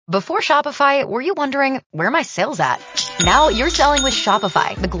Before Shopify, were you wondering, where are my sales at? Now you're selling with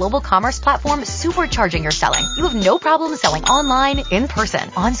Shopify, the global commerce platform supercharging your selling. You have no problem selling online, in person,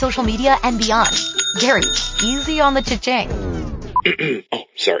 on social media, and beyond. Gary, easy on the cha-ching. Oh,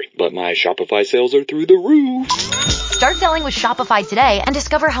 sorry, but my Shopify sales are through the roof. Start selling with Shopify today and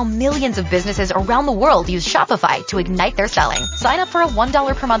discover how millions of businesses around the world use Shopify to ignite their selling. Sign up for a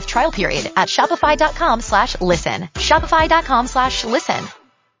 $1 per month trial period at shopify.com/listen. Shopify.com/listen.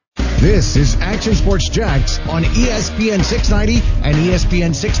 This is Action Sports Jax on ESPN 690 and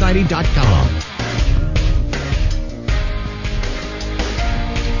ESPN690.com.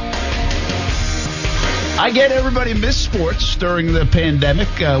 I get everybody missed sports during the pandemic,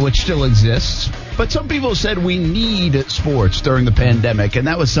 which still exists. But some people said we need sports during the pandemic, and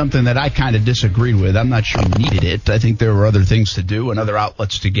that was something that I kind of disagreed with. I'm not sure we needed it. I think there were other things to do and other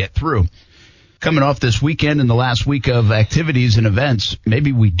outlets to get through. Coming off this weekend and the last week of activities and events,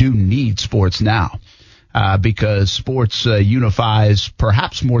 maybe we do need sports now because sports unifies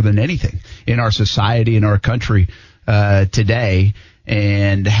perhaps more than anything in our society, in our country today.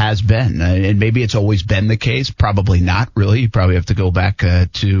 And has been, and maybe it's always been the case. Probably not, really. You probably have to go back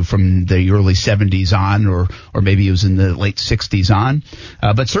to from the early 70s on, or maybe it was in the late 60s on.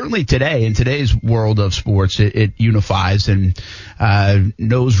 But certainly today, in today's world of sports, it unifies and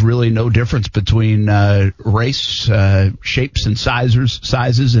knows really no difference between race, shapes and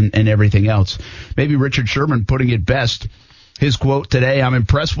sizes, and everything else. Maybe Richard Sherman putting it best. His quote today, "I'm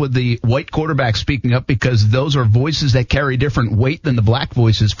impressed with the white quarterbacks speaking up because those are voices that carry different weight than the black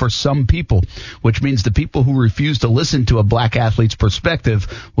voices for some people, which means the people who refuse to listen to a black athlete's perspective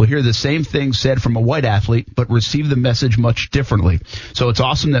will hear the same thing said from a white athlete but receive the message much differently. So it's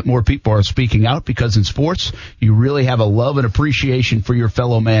awesome that more people are speaking out because in sports, you really have a love and appreciation for your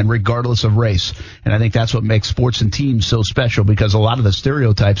fellow man regardless of race. And I think that's what makes sports and teams so special because a lot of the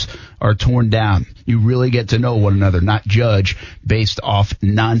stereotypes are torn down. You really get to know one another, not judge based off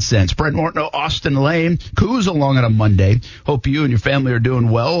nonsense." Brent, Austen, Lane, Coos along on a Monday. Hope you and your family are doing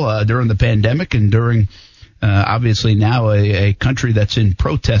well during the pandemic and during, obviously now a country that's in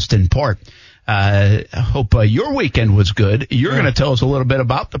protest in part. I hope your weekend was good. You're going to tell us a little bit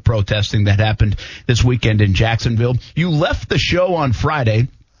about the protesting that happened this weekend in Jacksonville. You left the show on Friday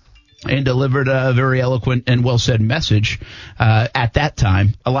and delivered a very eloquent and well-said message at that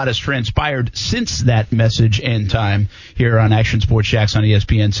time. A lot has transpired since that message and time here on Action Sports Jax on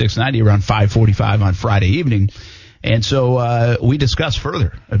ESPN 690 around 5:45 on Friday evening. And so we discussed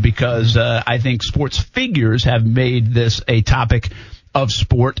further because I think sports figures have made this a topic of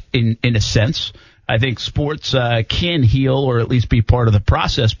sport in a sense. I think sports can heal or at least be part of the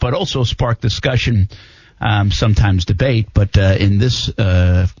process, but also spark discussion, sometimes debate. But in this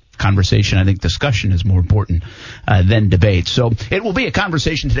conversation, I think discussion is more important than debate. So it will be a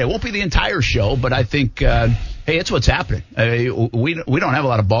conversation today. It won't be the entire show, but I think, hey, it's what's happening. We don't have a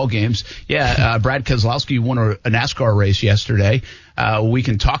lot of ball games. Yeah, Brad Keselowski won a NASCAR race yesterday. We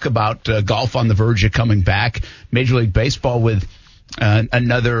can talk about golf on the verge of coming back. Major League Baseball with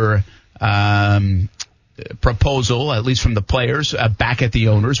another proposal, at least from the players, back at the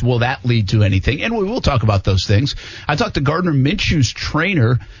owners. Will that lead to anything? And we will talk about those things. I talked to Gardner Minshew's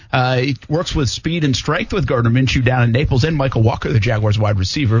trainer. He works with speed and strength with Gardner Minshew down in Naples, and Michael Walker, the Jaguars wide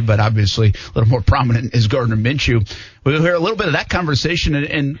receiver, but obviously a little more prominent is Gardner Minshew. We'll hear a little bit of that conversation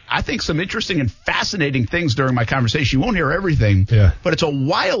and I think some interesting and fascinating things during my conversation. You won't hear everything, but it's a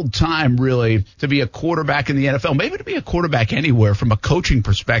wild time really to be a quarterback in the NFL, maybe to be a quarterback anywhere from a coaching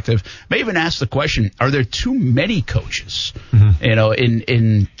perspective. May even ask the question, are there too many coaches, you know,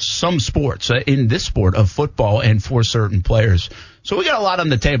 in some sports, in this sport of football and for certain players? So we got a lot on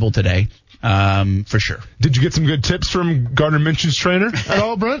the table today. For sure. Did you get some good tips from Gardner Minshew's trainer at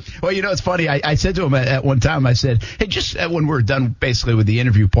all, Brent? Well, you know, it's funny. I said to him at one time, I said, hey, just when we're done basically with the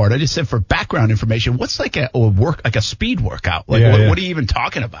interview part, I just said for background information, what's like a speed workout? Like, what are you even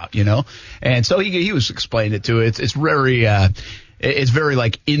talking about, you know? And so he was explaining it to it. It's very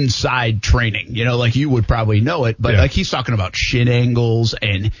like inside training, you know, like you would probably know it, but like he's talking about shin angles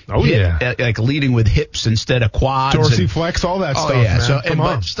and like leading with hips instead of quads. Dorsey flex, all that stuff. Oh, yeah. Man.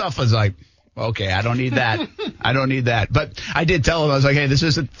 But stuff was like, okay, I don't need that. I don't need that. But I did tell him, I was like, hey, this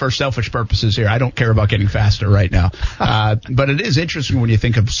isn't for selfish purposes here. I don't care about getting faster right now. But it is interesting when you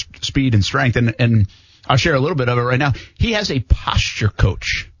think of speed and strength, and I'll share a little bit of it right now. He has a posture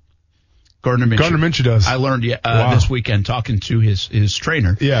coach Gardner Minshew. Gardner Minshew does. I learned Wow. this weekend talking to his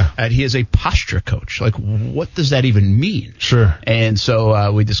trainer. Yeah. That he is a posture coach. Like, what does that even mean? Sure. And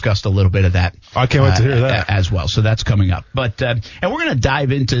so we discussed a little bit of that. I can't wait to hear that as well. So that's coming up. But and we're going to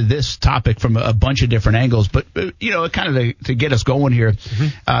dive into this topic from a bunch of different angles. But kind of to get us going here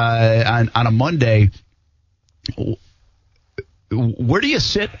on a Monday. Where do you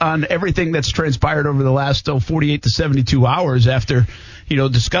sit on everything that's transpired over the last 48 to 72 hours after,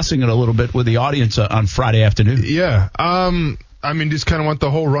 discussing it a little bit with the audience on Friday afternoon? Yeah. Just kind of want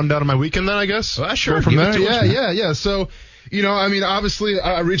the whole rundown of my weekend then, I guess. Well, sure. Go from Give it there. to us, Yeah. So, obviously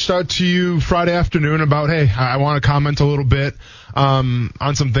I reached out to you Friday afternoon about, hey, I want to comment a little bit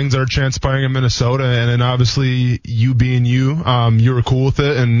on some things that are transpiring in Minnesota, and then obviously you being you were cool with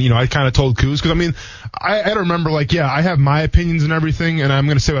it, and I kind of told Coos, because I had to remember, I have my opinions and everything, and I'm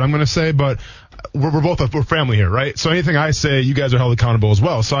going to say what I'm going to say, but we're family here, right? So anything I say, you guys are held accountable as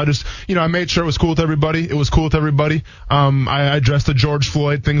well. So I just, I made sure it was cool with everybody. It was cool with everybody. I addressed the George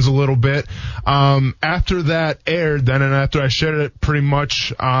Floyd things a little bit. After that aired then, and after I shared it pretty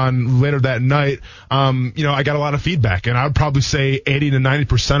much on later that night, I got a lot of feedback, and I would probably say 80 to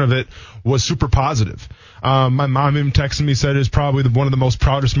 90% of it was super positive. My mom even texted me, said it was probably one of the most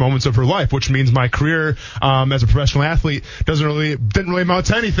proudest moments of her life, which means my career as a professional athlete didn't really amount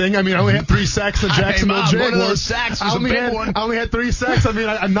to anything. I only had 3 sacks in the Jacksonville Jaguars. One of those sacks was a big one. I only had 3 sacks.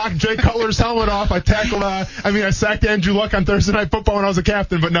 I knocked Jay Cutler's helmet off. I tackled. I sacked Andrew Luck on Thursday Night Football when I was a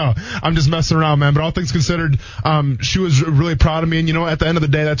captain. But no, I'm just messing around, man. But all things considered, she was really proud of me. And at the end of the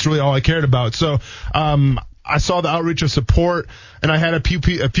day, that's really all I cared about. So, I saw the outreach of support, and I had a few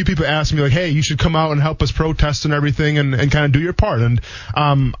people ask me, hey, you should come out and help us protest and everything, and kind of do your part. And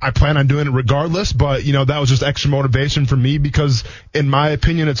I plan on doing it regardless, but that was just extra motivation for me, because in my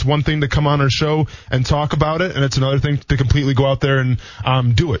opinion, it's one thing to come on our show and talk about it, and it's another thing to completely go out there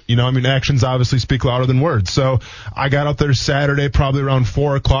and do it. Actions obviously speak louder than words. So I got out there Saturday, probably around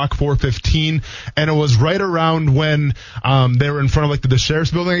 4:15, and it was right around when they were in front of the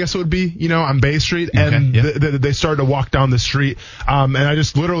sheriff's building, I guess it would be, on Bay Street, and they started to walk down the street. And I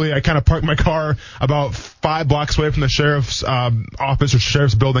just I kind of parked my car about 5 blocks away from the sheriff's office or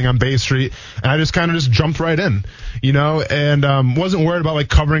sheriff's building on Bay Street, and I just kind of jumped right in, and wasn't worried about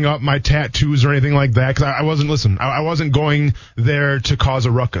covering up my tattoos or anything like that, because I wasn't going there to cause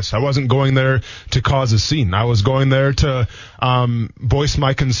a ruckus. I wasn't going there to cause a scene. I was going there to voice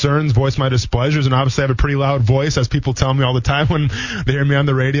my concerns, voice my displeasures, and obviously I have a pretty loud voice, as people tell me all the time when they hear me on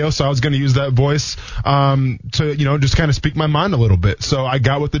the radio, so I was going to use that voice to just kind of speak my mind a little bit. So I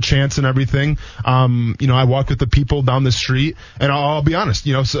got with the chants and everything. I walked with the people down the street, and I'll be honest,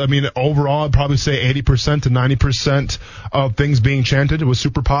 overall I'd probably say 80% to 90% of things being chanted was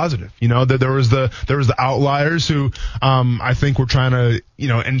super positive. That there was the outliers who I think were trying to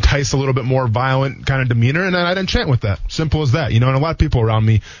entice a little bit more violent kind of demeanor, and I didn't chant with that. Simple as that. And a lot of people around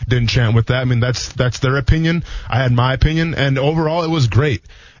me didn't chant with that. That's their opinion. I had my opinion, and overall it was great.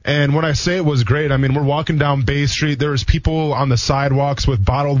 And when I say it was great, we're walking down Bay Street. There was people on the sidewalks with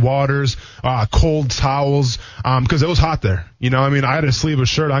bottled waters, cold towels, because it was hot there. I had a sleeveless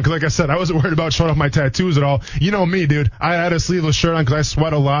shirt on, because like I said, I wasn't worried about showing off my tattoos at all. Me, dude. I had a sleeveless shirt on because I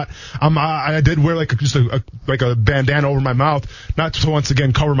sweat a lot. I did wear just a bandana over my mouth, not to once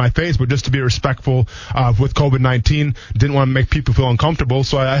again cover my face, but just to be respectful with COVID-19. Didn't want to make people feel uncomfortable,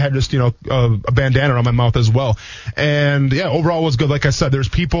 so I had just a bandana on my mouth as well. And yeah, overall it was good. Like I said, there's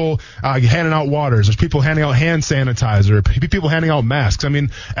people handing out waters. There's people handing out hand sanitizer. People handing out masks.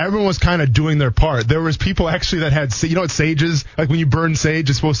 Everyone was kind of doing their part. There was people actually that had, what sage is? Like when you burn sage,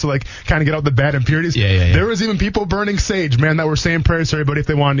 it's supposed to kind of get out the bad impurities. Yeah. There was even people burning sage, man, that were saying prayers to everybody if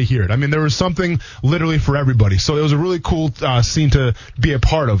they wanted to hear it. There was something literally for everybody. So it was a really cool scene to be a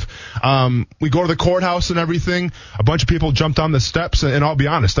part of. We go to the courthouse and everything. A bunch of people jumped on the steps, and I'll be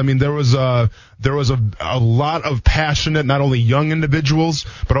honest, there was a lot of passionate, not only young individuals,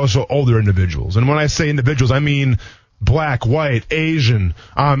 but also older individuals. And when I say individuals, I mean black, white, Asian,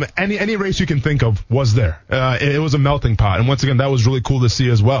 any race you can think of was there. It was a melting pot. And once again, that was really cool to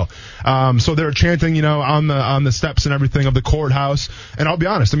see as well. So they were chanting, on the steps and everything of the courthouse. And I'll be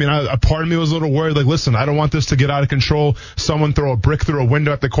honest, a part of me was a little worried, listen, I don't want this to get out of control. Someone throw a brick through a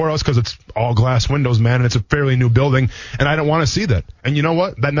window at the courthouse, because it's all glass windows, man, and it's a fairly new building. And I don't want to see that. And you know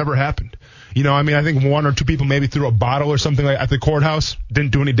what? That never happened. I think 1 or 2 people maybe threw a bottle or something at the courthouse.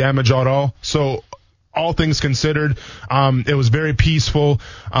 Didn't do any damage at all. So all things considered, it was very peaceful.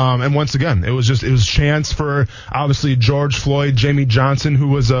 And once again, it was chance for obviously George Floyd, Jamie Johnson, who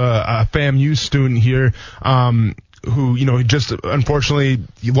was a FAMU student here, who, just unfortunately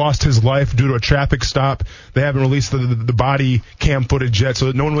he lost his life due to a traffic stop. They haven't released the body cam footage yet,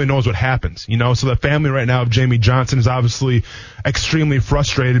 so no one really knows what happens, So the family right now of Jamie Johnson is obviously extremely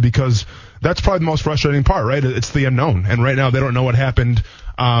frustrated because that's probably the most frustrating part, right? It's the unknown. And right now they don't know what happened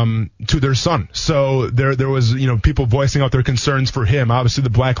to their son. So there was, people voicing out their concerns for him, obviously the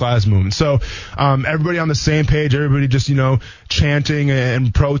Black Lives Movement. So everybody on the same page, everybody just, chanting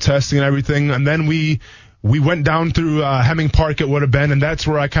and protesting and everything. And then we went down through Hemming Park, it would have been, and that's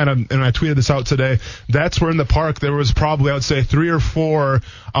where I and I tweeted this out today, that's where in the park there was probably, I would say, 3 or 4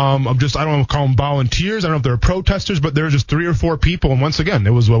 of just, I don't want to call them volunteers, I don't know if they were protesters, but there were just 3 or 4 people, and once again,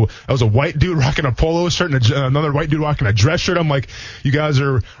 it was a white dude rocking a polo shirt and another white dude rocking a dress shirt. I'm like, you guys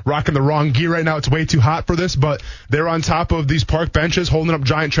are rocking the wrong gear right now, it's way too hot for this, but they're on top of these park benches holding up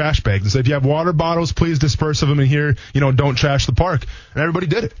giant trash bags and said, if you have water bottles, please disperse of them in here, don't trash the park, and everybody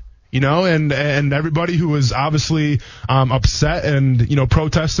did it. And everybody who was obviously upset and,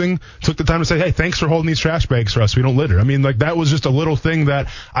 protesting took the time to say, hey, thanks for holding these trash bags for us. We don't litter. I mean, that was just a little thing that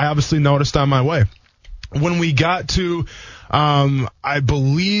I obviously noticed on my way. When we got to, I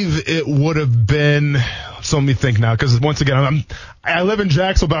believe it would have been, so let me think now, because once again, I live in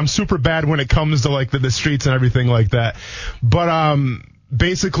Jacksonville, but I'm super bad when it comes to the streets and everything like that. But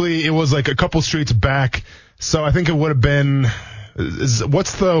basically, it was a couple streets back, so I think it would have been.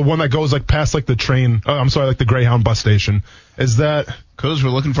 What's the one that goes past the train? Oh, I'm sorry, the Greyhound bus station. Is that? Coos, we're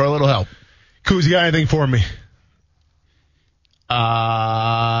looking for a little help. Coos, you got anything for me?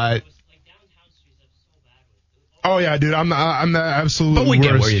 Oh yeah, dude, I'm the absolute But we worst.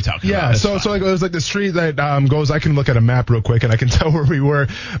 get where you're talking about. Yeah, so it was the street that goes. I can look at a map real quick and I can tell where we were.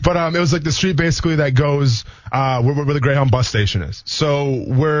 But it was the street basically that goes where the Greyhound bus station is. So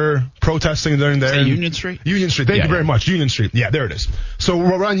we're protesting during there. Union Street. Union Street. Thank you very much. Union Street. Yeah, there it is. So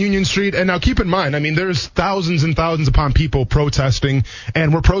we're on Union Street, and now keep in mind, I mean, there's thousands and thousands upon people protesting,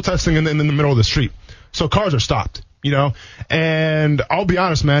 and we're protesting in the middle of the street. So cars are stopped, And I'll be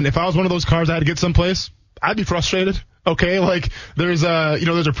honest, man, if I was one of those cars I had to get someplace, I'd be frustrated. Okay, there's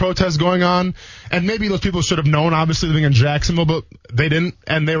a protest going on, and maybe those people should have known, obviously living in Jacksonville, but they didn't,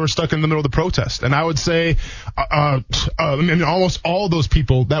 and they were stuck in the middle of the protest. And I would say, almost all of those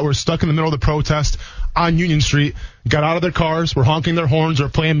people that were stuck in the middle of the protest on Union Street got out of their cars, were honking their horns or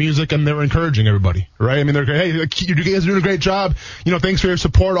playing music, and they were encouraging everybody, right? I mean, they're, hey, you guys are doing a great job. Thanks for your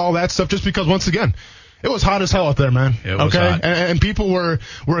support, all that stuff, just because once again, it was hot as hell out there, man. It was hot. And people were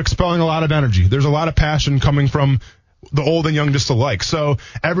expelling a lot of energy. There's a lot of passion coming from the old and young just alike. So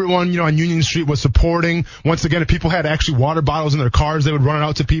everyone, on Union Street was supporting. Once again, if people had actually water bottles in their cars, they would run it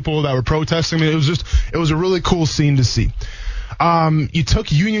out to people that were protesting. I mean, it was a really cool scene to see. You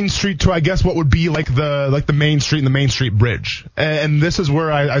took Union Street to, I guess, what would be the main street and the Main Street Bridge. And this is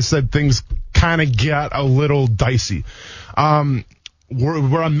where I said things kind of got a little dicey.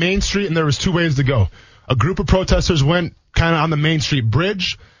 We're on Main Street, and there was 2 ways to go. A group of protesters went kind of on the Main Street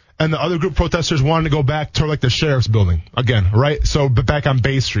Bridge, and the other group of protesters wanted to go back to the sheriff's building again, right? So, but back on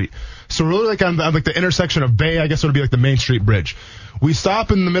Bay Street. So really on the intersection of Bay, I guess it would be the Main Street Bridge. We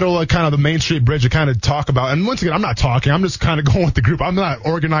stop in the middle of kind of the Main Street Bridge to kind of talk about, and once again, I'm not talking, I'm just kind of going with the group. I'm not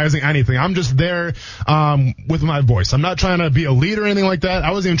organizing anything. I'm just there, with my voice. I'm not trying to be a leader or anything like that.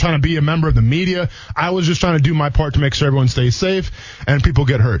 I wasn't even trying to be a member of the media. I was just trying to do my part to make sure everyone stays safe and people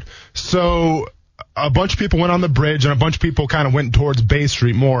get heard. So, a bunch of people went on the bridge and a bunch of people kind of went towards Bay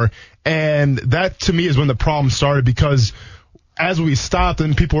Street more. And that to me is when the problem started, because as we stopped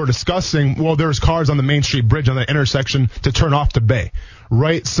and people were discussing, well, there's cars on the Main Street Bridge on that intersection to turn off to Bay,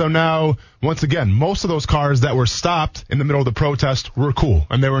 right? So now, once again, most of those cars that were stopped in the middle of the protest were cool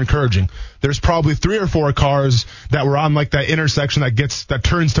and they were encouraging. There's probably 3 or 4 cars that were on that intersection that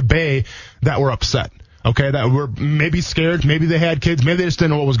turns to Bay that were upset. Okay, that were maybe scared, maybe they had kids, maybe they just didn't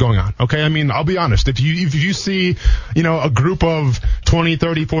know what was going on. Okay, I mean, I'll be honest. If you see, a group of 20,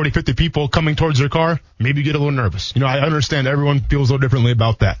 30, 40, 50 people coming towards their car, maybe you get a little nervous. I understand everyone feels a little differently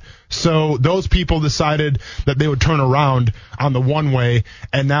about that. So those people decided that they would turn around on the one way,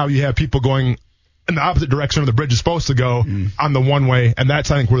 and now you have people going in the opposite direction of the bridge is supposed to go on the one way, and that's,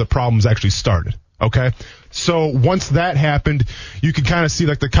 I think, where the problems actually started. Okay, so once that happened, you can kind of see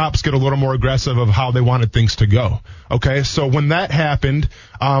the cops get a little more aggressive of how they wanted things to go. Okay, so when that happened,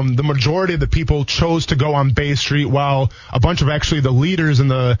 the majority of the people chose to go on Bay Street, while a bunch of actually the leaders and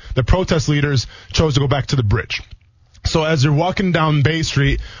the protest leaders chose to go back to the bridge. So as you're walking down Bay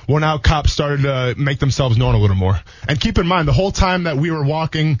Street, well, now cops started to make themselves known a little more. And keep in mind, the whole time that we were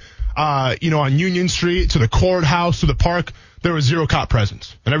walking, on Union Street to the courthouse to the park, there was 0 cop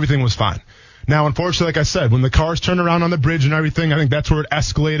presence and everything was fine. Now, unfortunately, like I said, when the cars turned around on the bridge and everything, I think that's where it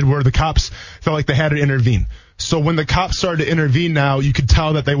escalated, where the cops felt like they had to intervene. So when the cops started to intervene now, you could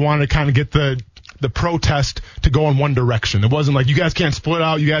tell that they wanted to kind of get the protest to go in one direction. It wasn't like, you guys can't split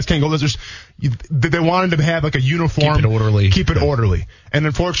out, you guys can't go. They wanted to have like a uniform. Keep it orderly. And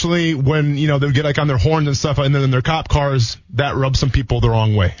unfortunately, when, they would get like on their horns and stuff, and then in their cop cars, that rubs some people the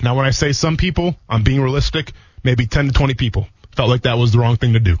wrong way. Now, when I say some people, I'm being realistic, maybe 10 to 20 people felt like that was the wrong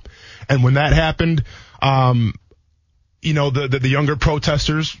thing to do. And when that happened, the younger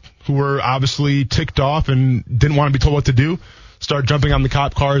protesters who were obviously ticked off and didn't want to be told what to do, start jumping on the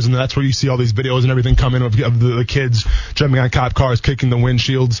cop cars, and that's where you see all these videos and everything come in of the kids jumping on cop cars, kicking the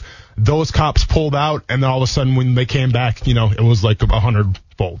windshields. Those cops pulled out, and then all of a sudden when they came back, it was like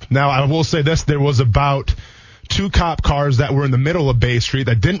 100-fold. Now, I will say this, there was about 2 cop cars that were in the middle of Bay Street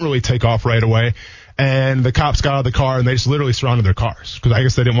that didn't really take off right away, and the cops got out of the car, and they just literally surrounded their cars, because I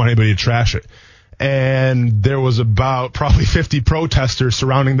guess they didn't want anybody to trash it. And there was about probably 50 protesters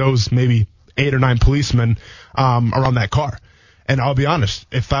surrounding those maybe 8 or 9 policemen around that car. And I'll be honest,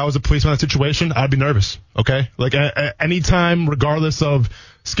 if I was a policeman in that situation, I'd be nervous, okay? Like, anytime, regardless of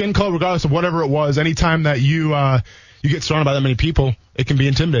skin color, regardless of whatever it was, anytime that you get surrounded by that many people, it can be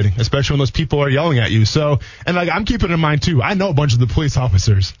intimidating, especially when those people are yelling at you. So, and like, I'm keeping in mind, too, I know a bunch of the police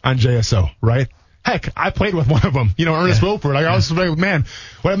officers on JSO, right? Heck, I played with one of them, Ernest Wilford. Like, I was like, man,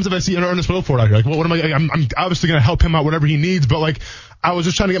 what happens if I see Ernest Wilford out here? Like, what am I, I'm obviously going to help him out, whatever he needs, but like, I was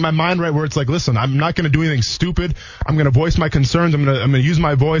just trying to get my mind right where it's like, listen, I'm not going to do anything stupid. I'm going to voice my concerns. I'm going to use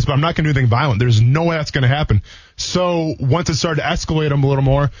my voice, but I'm not going to do anything violent. There's no way that's going to happen. So once it started to escalate them a little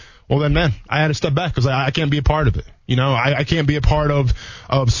more, well then, man, I had to step back because I can't be a part of it. I can't be a part of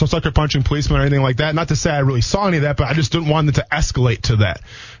sucker punching policemen or anything like that. Not to say I really saw any of that, but I just didn't want it to escalate to that.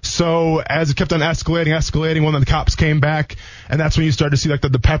 So as it kept on escalating, when the cops came back, and that's when you started to see like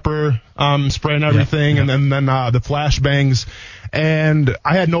the pepper spray and everything, and then the flashbangs. And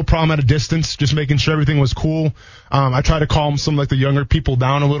I had no problem at a distance, just making sure everything was cool. I tried to calm some like the younger people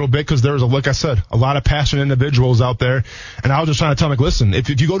down a little bit because there was like I said, a lot of passionate individuals out there. And I was just trying to tell them, like, listen, if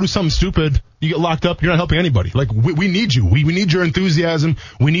you go do something stupid, you get locked up, you're not helping anybody. Like, we need you. We need your enthusiasm.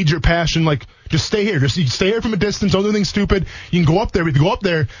 We need your passion. Like, just stay here. Just stay here from a distance. Don't do anything stupid. You can go up there. If you go up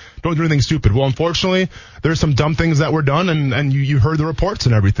there, don't do anything stupid. Well, unfortunately, there's some dumb things that were done, and you heard the reports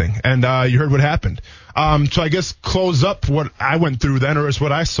and everything, and you heard what happened. So I guess close up what I went through then, or is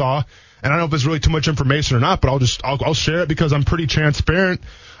what I saw. And I don't know if it's really too much information or not, but I'll share it because I'm pretty transparent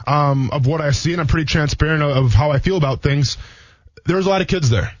of what I see, and I'm pretty transparent of how I feel about things. There was a lot of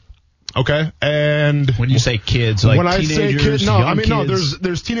kids there. Okay, and when you say kids, like when teenagers, I say kids, kids?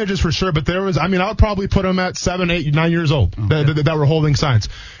 there's teenagers for sure, but there was, I would probably put them at 7, 8, 9 years old that were holding signs.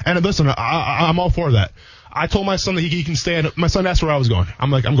 And listen, I'm all for that. I told my son that he can stay at, my son asked where I was going. I'm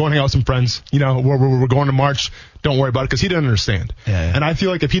like, I'm going to hang out with some friends, we're going to March. Don't worry about it, because he didn't understand. Yeah. And I feel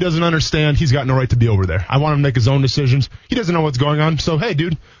like if he doesn't understand, he's got no right to be over there. I want him to make his own decisions. He doesn't know what's going on. So, hey,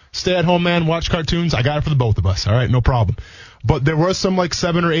 dude, stay at home, man, watch cartoons. I got it for the both of us. All right, no problem. But there were some like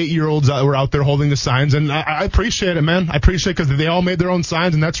 7 or 8 year olds that were out there holding the signs, and I appreciate it, man. I appreciate it because they all made their own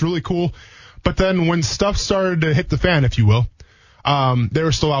signs, and that's really cool. But then when stuff started to hit the fan, if you will, they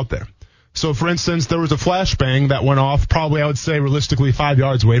were still out there. So, for instance, there was a flashbang that went off probably, I would say, realistically 5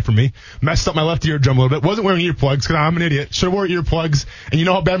 yards away from me. Messed up my left eardrum a little bit. Wasn't wearing earplugs because I'm an idiot. Should have wore earplugs. And you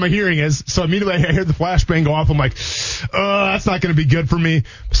know how bad my hearing is. So immediately I heard the flashbang go off. I'm like, that's not going to be good for me.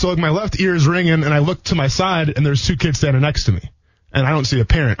 So like my left ear is ringing, and I look to my side, and there's 2 kids standing next to me. And I don't see a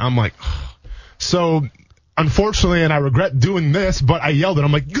parent. I'm like, so unfortunately, and I regret doing this, but I yelled at them.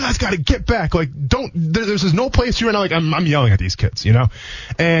 I'm like, you guys got to get back. Like, there's no place here. And I'm yelling at these kids,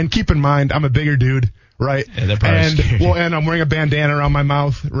 And keep in mind, I'm a bigger dude, right? Yeah, they're probably scared. And I'm wearing a bandana around my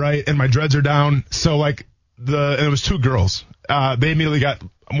mouth, right? And my dreads are down. So like and it was 2 girls. They immediately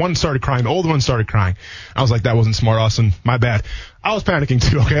one started crying. The older one started crying. I was like, that wasn't smart, Austin. My bad. I was panicking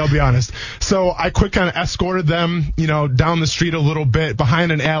too, okay? I'll be honest. So I quick kind of escorted them, down the street a little bit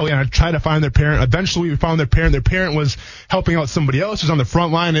behind an alley, and I tried to find their parent. Eventually we found their parent. Their parent was helping out somebody else who's on the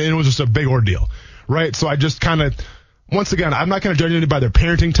front line, and it was just a big ordeal, right? So I just kind of, once again, I'm not going to judge anybody by their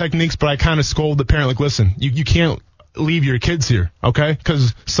parenting techniques, but I kind of scold the parent like, listen, you can't leave your kids here, okay?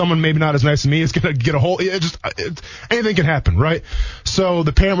 Because someone maybe not as nice as me is going to get a hold. Anything can happen, right? So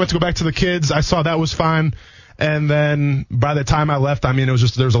the parent went to go back to the kids. I saw that was fine. And then by the time I left, it was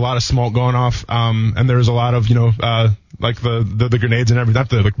just, there was a lot of smoke going off. And there was a lot of, like the grenades and everything, not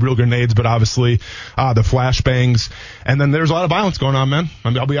the like real grenades, but obviously, the flashbangs. And then there was a lot of violence going on, man.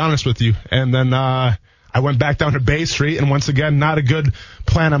 I'll be honest with you. And then, I went back down to Bay Street, and once again, not a good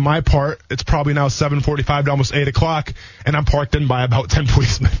plan on my part. It's probably now 7:45 to almost 8 o'clock, and I'm parked in by about 10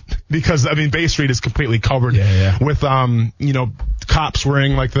 policemen. because I mean Bay Street is completely covered with cops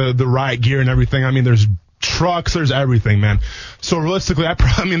wearing like the riot gear and everything. I mean there's trucks, there's everything, man. So realistically,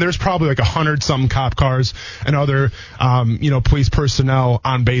 there's probably like 100-something cop cars and other, police personnel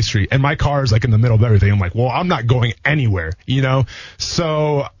on Bay Street. And my car is like in the middle of everything. I'm like, well, I'm not going anywhere,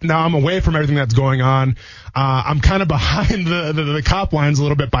 So now I'm away from everything that's going on. I'm kind of behind the cop lines a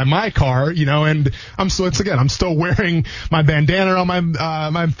little bit by my car, and I'm still wearing my bandana on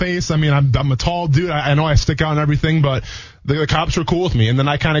my face. I mean, I'm a tall dude. I know I stick out and everything, but the cops were cool with me. And then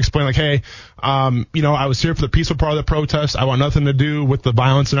I kind of explained like, hey, I was here for the peaceful part of the protest. I want nothing to do with the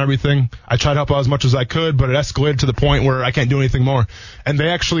violence and everything. I tried to help out as much as I could, but it escalated to the point where I can't do anything more. And they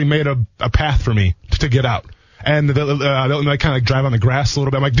actually made a path for me to get out. And they kind of like drive on the grass a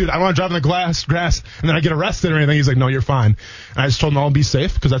little bit. I'm like, dude, I don't want to drive on the grass. And then I get arrested or anything. He's like, no, you're fine. And I just told him I'll be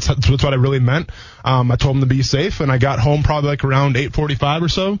safe because that's what I really meant. I told him to be safe. And I got home probably like around 8:45 or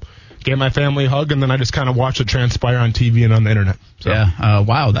so. Gave my family a hug, and then I just kind of watched it transpire on TV and on the internet. So. Yeah,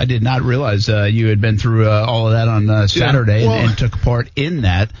 wow. I did not realize you had been through all of that on Saturday and took part in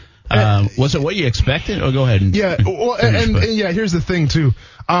that. Was it what you expected? Oh, go ahead. Here's the thing, too.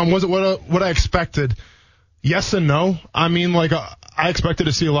 Was it what I expected? Yes and no. I mean, like, I expected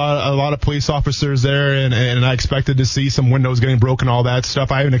to see a lot of police officers there, and I expected to see some windows getting broken, all that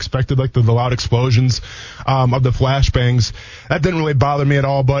stuff. I even expected like the loud explosions of the flashbangs. That didn't really bother me at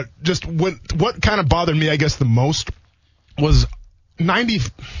all. But just what kind of bothered me, I guess, the most was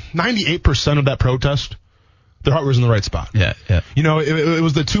 98% of that protest. Their heart was in the right spot. Yeah. It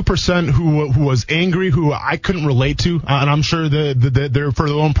was the 2% who was angry, who I couldn't relate to, and I'm sure they're for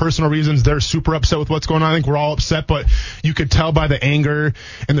their own personal reasons. They're super upset with what's going on. I think we're all upset, but you could tell by the anger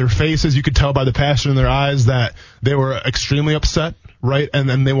in their faces, you could tell by the passion in their eyes that they were extremely upset, right? And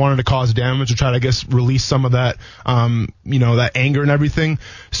then they wanted to cause damage to try to, I guess, release some of that, that anger and everything.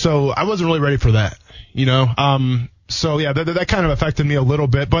 So I wasn't really ready for that, So yeah, that kind of affected me a little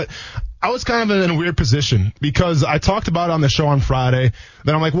bit, but I was kind of in a weird position because I talked about it on the show on Friday.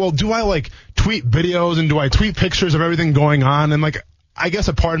 Then I'm like, well, do I like tweet videos and do I tweet pictures of everything going on? And like, I guess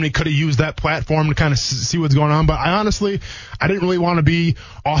a part of me could have used that platform to kind of see what's going on. But I didn't really want to be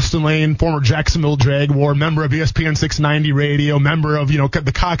Austin Lane, former Jacksonville Jaguar, member of ESPN 690 Radio, member of,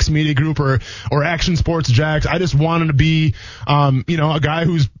 the Cox Media Group or Action Sports Jags. I just wanted to be, a guy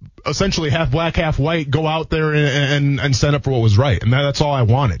who's essentially half black, half white, go out there and stand up for what was right. And that's all I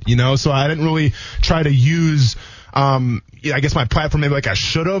wanted, So I didn't really try to use, I guess my platform maybe like I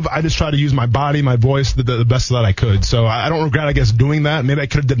should have. I just tried to use my body, my voice, the best that I could. So I don't regret, I guess, doing that. Maybe I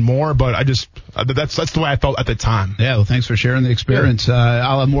could have did more, but that's the way I felt at the time. Yeah, well, thanks for sharing the experience. Yeah.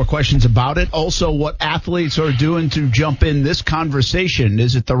 I'll have more questions about it. Also, what athletes are doing to jump in this conversation.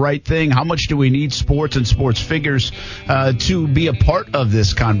 Is it the right thing? How much do we need sports and sports figures to be a part of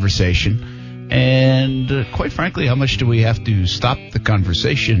this conversation? And quite frankly, how much do we have to stop the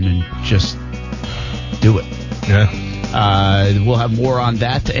conversation and just do it? Yeah. We'll have more on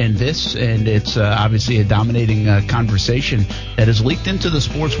that and this, and it's obviously a dominating conversation that has leaked into the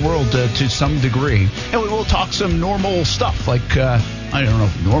sports world to some degree. And we will talk some normal stuff, like, I don't know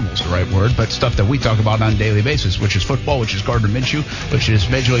if normal is the right word, but stuff that we talk about on a daily basis, which is football, which is Gardner Minshew, which is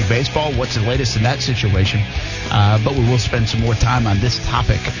Major League Baseball. What's the latest in that situation? But we will spend some more time on this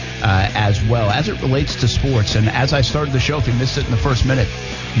topic as well, as it relates to sports. And as I started the show, if you missed it in the first minute,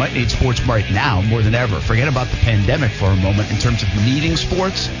 might need sports right now more than ever. Forget about the pandemic for a moment in terms of needing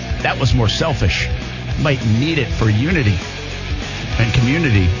sports. That was more selfish. Might need it for unity and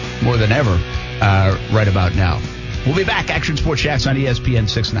community more than ever right about now. We'll be back. Action Sports Jacks on ESPN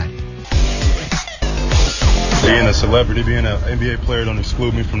 690. Being a celebrity, being an NBA player don't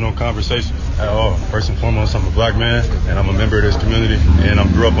exclude me from no conversation at all. First and foremost, I'm a black man, and I'm a member of this community, and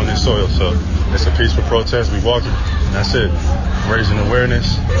I grew up on this soil. So it's a peaceful protest. We walking, and that's it. Raising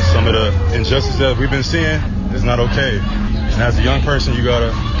awareness. Some of the injustices that we've been seeing is not okay. And as a young person, you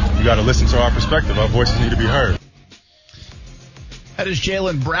gotta listen to our perspective. Our voices need to be heard. That is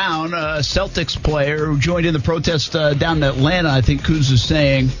Jaylen Brown, a Celtics player who joined in the protest down in Atlanta, I think Kuz is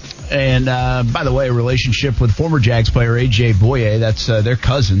saying. And, by the way, a relationship with former Jags player A.J. Boye. That's their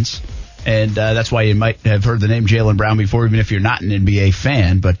cousins. And that's why you might have heard the name Jaylen Brown before, even if you're not an NBA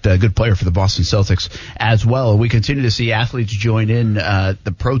fan. But a good player for the Boston Celtics as well. We continue to see athletes join in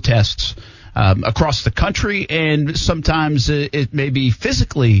the protests across the country, and sometimes it may be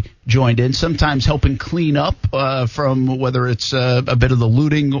physically joined in, sometimes helping clean up from whether it's a bit of the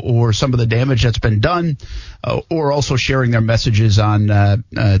looting or some of the damage that's been done, or also sharing their messages on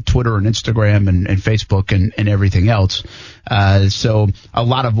Twitter and Instagram and Facebook and everything else. So a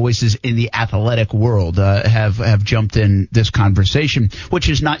lot of voices in the athletic world have jumped in this conversation, which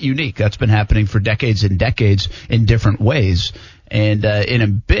is not unique. That's been happening for decades and decades in different ways. And in a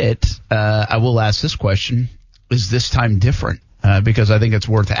bit, I will ask this question: is this time different? Because I think it's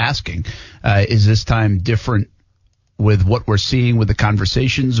worth asking. Is this time different with what we're seeing with the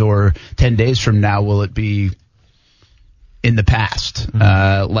conversations, or 10 days from now, will it be in the past?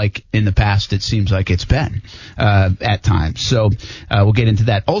 Like in the past, it seems like it's been at times. So we'll get into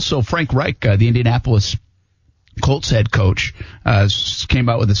that. Also, Frank Reich, the Indianapolis Colts head coach, came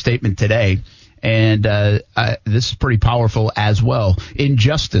out with a statement today, and this is pretty powerful as well.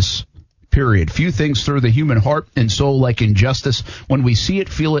 Injustice. Period. Few things through the human heart and soul like injustice. When we see it,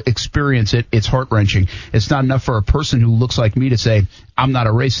 feel it, experience it, it's heart-wrenching. It's not enough for a person who looks like me to say, I'm not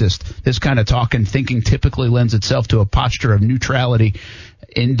a racist. This kind of talk and thinking typically lends itself to a posture of neutrality,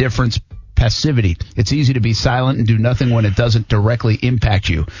 indifference, passivity. It's easy to be silent and do nothing when it doesn't directly impact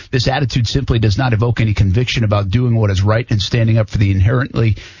you. This attitude simply does not evoke any conviction about doing what is right and standing up for the inherent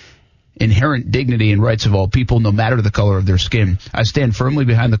dignity and rights of all people, no matter the color of their skin. I stand firmly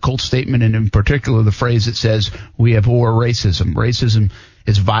behind the Colts statement, and in particular the phrase that says, we abhor racism. Racism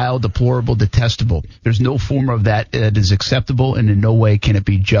is vile, deplorable, detestable. There's no form of that is acceptable, and in no way can it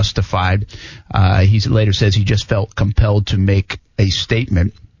be justified. He later says he just felt compelled to make a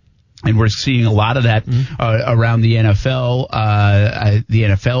statement. And we're seeing a lot of that around the NFL. The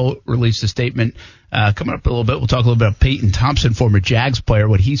NFL released a statement coming up a little bit. We'll talk a little bit about Peyton Thompson, former Jags player,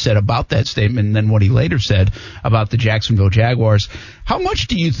 what he said about that statement, and then what he later said about the Jacksonville Jaguars. How much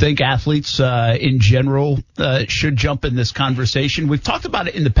do you think athletes in general should jump in this conversation? We've talked about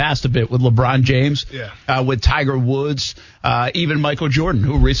it in the past a bit with LeBron James, with Tiger Woods, even Michael Jordan,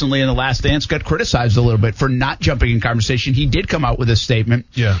 who recently in The Last Dance got criticized a little bit for not jumping in conversation. He did come out with a statement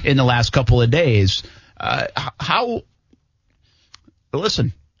in the last couple of days.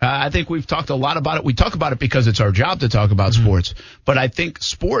 Listen, I think we've talked a lot about it. We talk about it because it's our job to talk about sports. But I think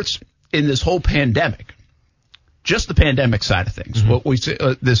sports in this whole pandemic, just the pandemic side of things, what we say,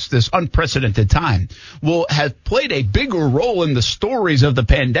 this unprecedented time, will have played a bigger role in the stories of the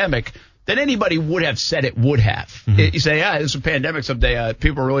pandemic than anybody would have said it would have. You say, this is a pandemic someday.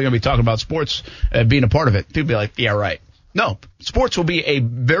 People are really going to be talking about sports being a part of it. People be like, yeah, right. No, sports will be a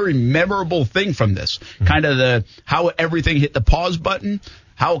very memorable thing from this. Kind of how everything hit the pause button,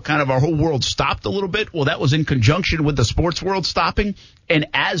 how kind of our whole world stopped a little bit. Well, that was in conjunction with the sports world stopping. And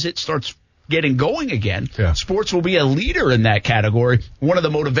as it starts getting going again, sports will be a leader in that category. One of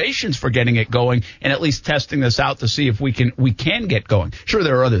the motivations for getting it going and at least testing this out to see if we can get going. Sure,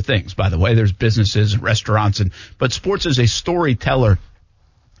 there are other things, by the way. There's businesses and restaurants, but sports is a storyteller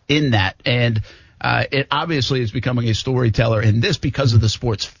in that. And it obviously is becoming a storyteller in this because of the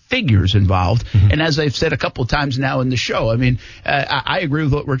sports figures involved. And as I've said a couple of times now in the show, I mean, I agree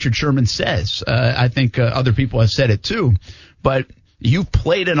with what Richard Sherman says. I think other people have said it too. But you've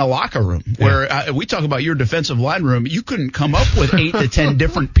played in a locker room where we talk about your defensive line room. You couldn't come up with 8 to 10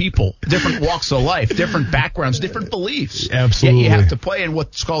 different people, different walks of life, different backgrounds, different beliefs. Absolutely. Yet you have to play in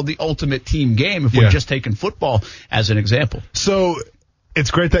what's called the ultimate team game if we're just taking football as an example. So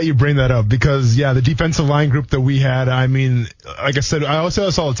it's great that you bring that up because, the defensive line group that we had, I mean, like I said, I always say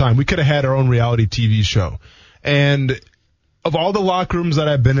this all the time. We could have had our own reality TV show. And of all the locker rooms that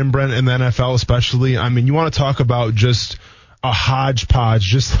I've been in, Brent, in the NFL especially, I mean, you want to talk about just a hodgepodge,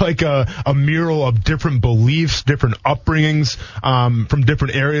 just like a mural of different beliefs, different upbringings from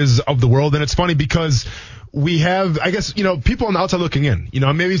different areas of the world. And it's funny because we have, I guess, people on the outside looking in,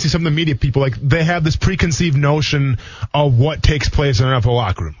 maybe you see some of the media people, like they have this preconceived notion of what takes place in an NFL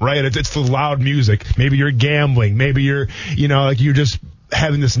locker room, right? It's the loud music. Maybe you're gambling. Maybe you're, like you're just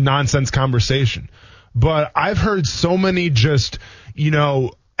having this nonsense conversation. But I've heard so many just,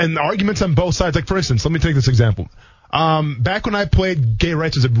 and arguments on both sides. Like, for instance, let me take this example. Back when I played, gay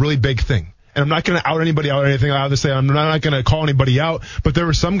rights was a really big thing. And I'm not going to out anybody out or anything. Obviously, I'm not going to call anybody out. But there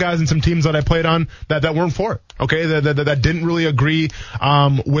were some guys and some teams that I played on that weren't for it. Okay, that didn't really agree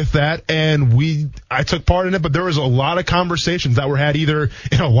with that. And I took part in it. But there was a lot of conversations that were had either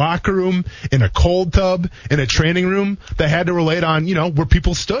in a locker room, in a cold tub, in a training room that had to relate on, where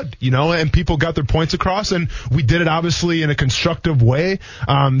people stood, and people got their points across. And we did it obviously in a constructive way.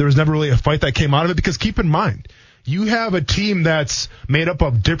 There was never really a fight that came out of it because keep in mind, you have a team that's made up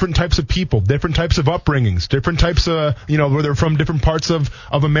of different types of people, different types of upbringings, different types of, where they're from different parts of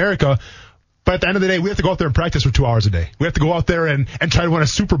America. But at the end of the day, we have to go out there and practice for 2 hours a day. We have to go out there and try to win a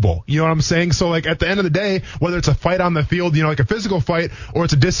Super Bowl. You know what I'm saying? So, like, at the end of the day, whether it's a fight on the field, like a physical fight, or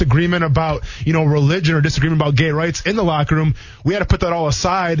it's a disagreement about, religion or disagreement about gay rights in the locker room, we had to put that all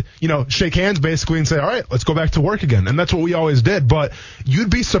aside, shake hands basically and say, all right, let's go back to work again. And that's what we always did. But you'd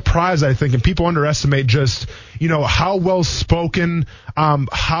be surprised, I think, and people underestimate just, how well spoken,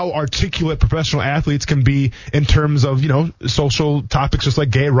 how articulate professional athletes can be in terms of, social topics just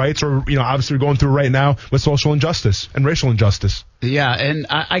like gay rights or, obviously we're going through right now with social injustice and racial injustice. Yeah, and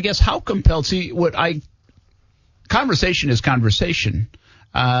I guess how compelled, conversation is conversation.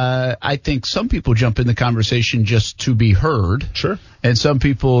 I think some people jump in the conversation just to be heard. Sure. And some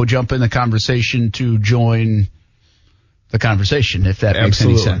people jump in the conversation to join the conversation, if that makes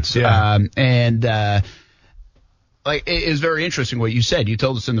any sense. Yeah. It is very interesting what you said. You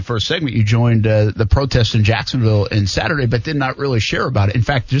told us in the first segment you joined the protest in Jacksonville on Saturday, but did not really share about it. In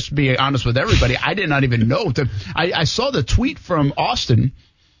fact, just to be honest with everybody, I did not even know. I saw the tweet from Austen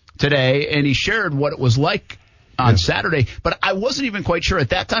today, and he shared what it was like on Saturday, but I wasn't even quite sure at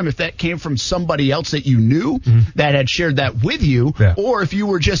that time if that came from somebody else that you knew that had shared that with you, or if you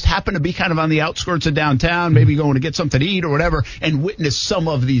were just happened to be kind of on the outskirts of downtown, maybe going to get something to eat or whatever, and witness some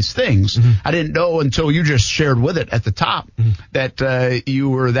of these things. I didn't know until you just shared with it at the top that you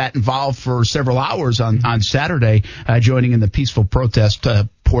were that involved for several hours on Saturday, joining in the peaceful protest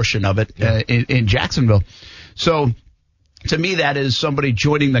portion of it in Jacksonville. So to me, that is somebody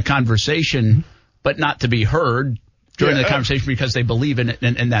joining the conversation, but not to be heard, joining the conversation because they believe in it,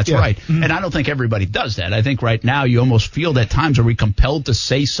 and that's right. And I don't think everybody does that. I think right now you almost feel at times are we compelled to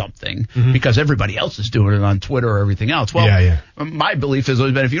say something because everybody else is doing it on Twitter or everything else. Well, my belief has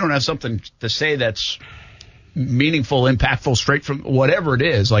always been if you don't have something to say that's meaningful, impactful, straight from whatever it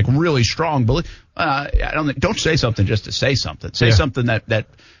is, like really strong belief, don't say something just to say something. Say something that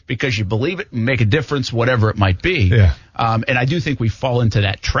because you believe it, make a difference, whatever it might be. And I do think we fall into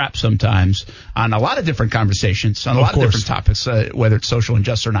that trap sometimes on a lot of different conversations, on a lot of different topics, whether it's social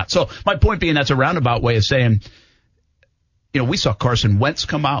injustice or not. So my point being, that's a roundabout way of saying, we saw Carson Wentz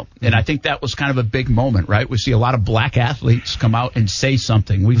come out, and I think that was kind of a big moment, right? We see a lot of black athletes come out and say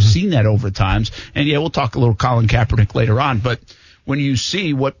something. We've seen that over times. And, we'll talk a little Colin Kaepernick later on. But when you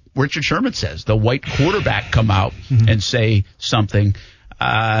see what Richard Sherman says, the white quarterback come out and say something,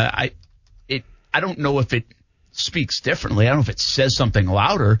 I don't know if it speaks differently. I don't know if it says something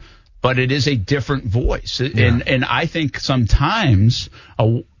louder, but it is a different voice. And I think sometimes,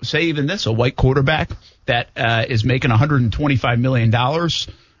 say even this, a white quarterback that is making $125 million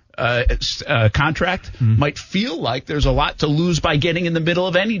contract might feel like there's a lot to lose by getting in the middle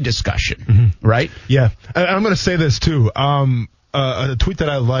of any discussion, right? Yeah. I'm going to say this, too. A tweet that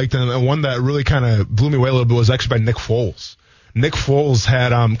I liked and one that really kind of blew me away a little bit was actually by Nick Foles. Nick Foles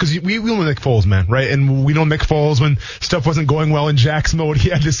had, because we know Nick Foles, man, right? And we know Nick Foles when stuff wasn't going well in Jacksonville, what he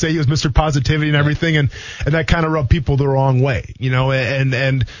had to say, he was Mr. Positivity and everything, and that kind of rubbed people the wrong way,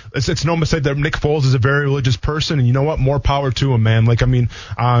 and it's no mistake that Nick Foles is a very religious person, and you know what? More power to him, man. I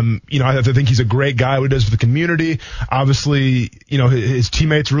think he's a great guy, what he does for the community. Obviously, his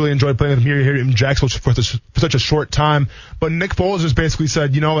teammates really enjoyed playing with him here in Jacksonville for such a short time, but Nick Foles just basically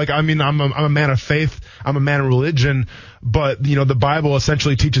said, I'm a man of faith, I'm a man of religion, but, the Bible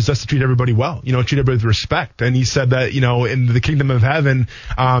essentially teaches us to treat everybody well, treat everybody with respect. And he said that, in the kingdom of heaven,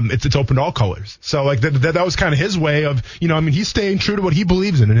 it's open to all colors. So that was kind of his way of, he's staying true to what he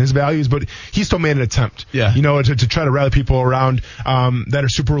believes in and his values, but he still made an attempt, to try to rally people around, that are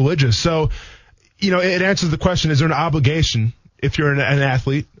super religious. So, it answers the question, is there an obligation if you're an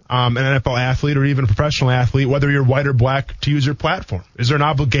athlete, an NFL athlete or even a professional athlete, whether you're white or black, to use your platform? Is there an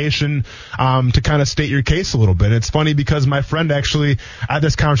obligation to kind of state your case a little bit? And it's funny because my friend actually, I had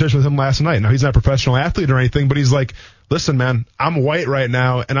this conversation with him last night. Now, he's not a professional athlete or anything, but he's like, listen, man, I'm white right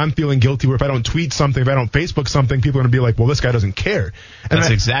now, and I'm feeling guilty where if I don't tweet something, if I don't Facebook something, people are going to be like, well, this guy doesn't care. And that's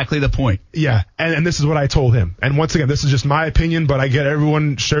exactly the point. Yeah, and this is what I told him. And once again, this is just my opinion, but I get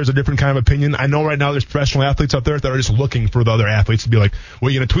everyone shares a different kind of opinion. I know right now there's professional athletes out there that are just looking for the other athletes to be like, well,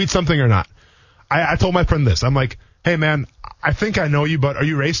 are you going to tweet something or not? I told my friend this. I'm like, hey, man, I think I know you, but are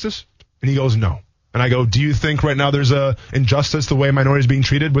you racist? And he goes, no. And I go, do you think right now there's a injustice the way minorities being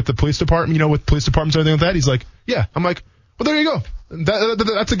treated with the police department, with police departments and everything like that? He's like, yeah. I'm like, well, there you go.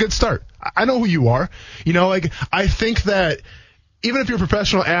 That's a good start. I know who you are. I think that even if you're a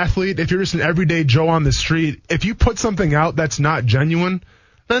professional athlete, if you're just an everyday Joe on the street, if you put something out that's not genuine,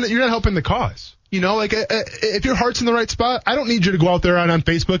 then you're not helping the cause. If your heart's in the right spot, I don't need you to go out there on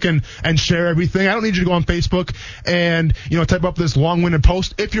Facebook and share everything. I don't need you to go on Facebook and, type up this long-winded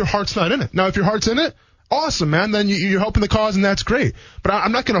post if your heart's not in it. Now, if your heart's in it, awesome, man. Then you're helping the cause, and that's great. But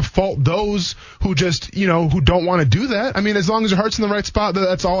I'm not going to fault those who just, who don't want to do that. I mean, as long as your heart's in the right spot,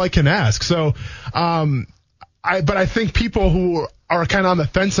 that's all I can ask. So, but I think people who are kind of on the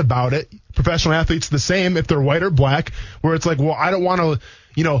fence about it, professional athletes, the same if they're white or black, where it's like, well, I don't want to,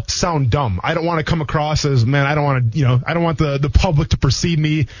 sound dumb. I don't want to come across as, man, I don't want to, I don't want the public to perceive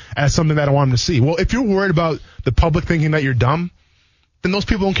me as something that I want them to see. Well, if you're worried about the public thinking that you're dumb, then those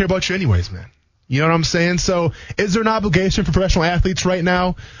people don't care about you anyways, man. You know what I'm saying? So is there an obligation for professional athletes right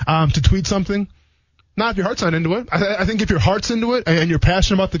now to tweet something? Not if your heart's not into it. I think if your heart's into it and you're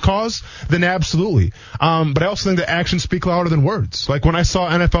passionate about the cause, then absolutely. But I also think that actions speak louder than words. Like when I saw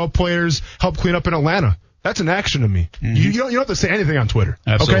NFL players help clean up in Atlanta, that's an action to me. Mm-hmm. You don't have to say anything on Twitter.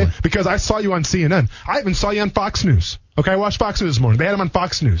 Absolutely. Okay? Because I saw you on CNN. I even saw you on Fox News. Okay, I watched Fox News this morning. They had him on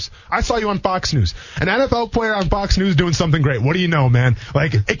Fox News. I saw you on Fox News. An NFL player on Fox News doing something great. What do you know, man?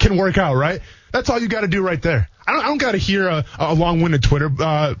 Like, it can work out, right? That's all you got to do right there. I don't got to hear a long-winded Twitter,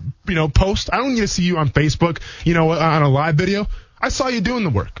 post. I don't need to see you on Facebook, on a live video. I saw you doing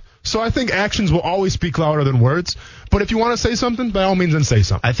the work. So I think actions will always speak louder than words. But if you want to say something, by all means, then say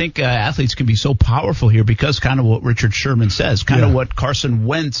something. I think athletes can be so powerful here because kind of what Richard Sherman says, kind of what Carson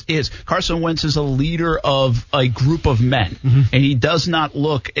Wentz is. Carson Wentz is a leader of a group of men, and he does not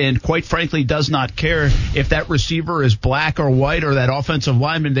look and, quite frankly, does not care if that receiver is black or white or that offensive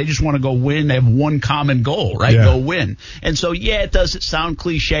lineman. They just want to go win. They have one common goal, right? Yeah. Go win. And so, does it sound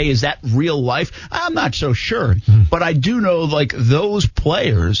cliche? Is that real life? I'm not so sure. But I do know, like, those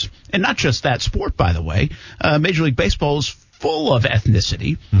players, and not just that sport, by the way, Major League Baseball is full of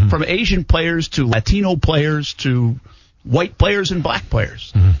ethnicity, from Asian players to Latino players to white players and black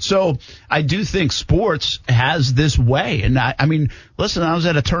players. So I do think sports has this way. And I mean, listen, I was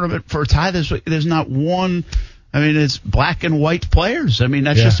at a tournament for a tie this week. There's not one. I mean, it's black and white players. I mean,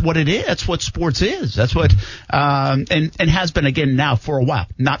 that's just what it is. That's what sports is. That's what, and has been again now for a while,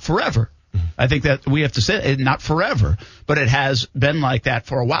 not forever. I think that we have to say it, not forever, but it has been like that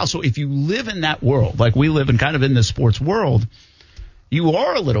for a while. So if you live in that world, like we live in kind of in the sports world, you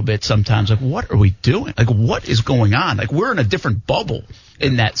are a little bit sometimes like, what are we doing? Like, what is going on? Like, we're in a different bubble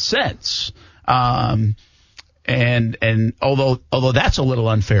in that sense. And although that's a little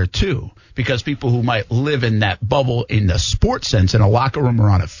unfair too, because people who might live in that bubble in the sports sense in a locker room or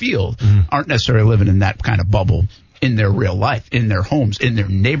on a field aren't necessarily living in that kind of bubble in their real life, in their homes, in their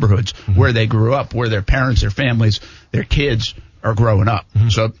neighborhoods, where they grew up, where their parents, their families, their kids are growing up.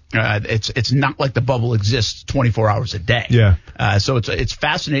 So it's not like the bubble exists 24 hours a day. Yeah. So it's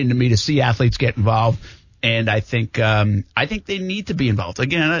fascinating to me to see athletes get involved, and I think they need to be involved.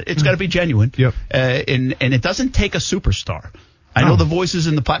 Again, it's got to be genuine. Yep. And it doesn't take a superstar. I know the voices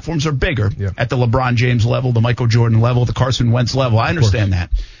and the platforms are bigger at the LeBron James level, the Michael Jordan level, the Carson Wentz level. I understand that.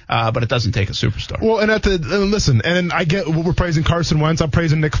 But it doesn't take a superstar. Well, and listen, and I get we're praising Carson Wentz. I'm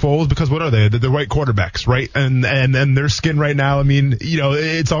praising Nick Foles because what are they? They're white quarterbacks, right? And their skin right now, I mean,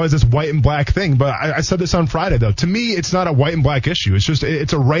 it's always this white and black thing. But I said this on Friday, though. To me, it's not a white and black issue.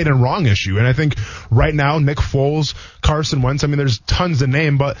 It's a right and wrong issue. And I think right now, Nick Foles, Carson Wentz, I mean, there's tons to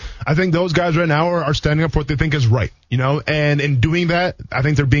name, but I think those guys right now are standing up for what they think is right, and in doing that, I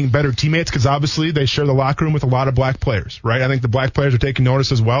think they're being better teammates because obviously they share the locker room with a lot of black players, right? I think the black players are taking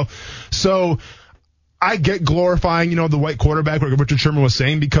notice as well. So I get glorifying, the white quarterback, like Richard Sherman was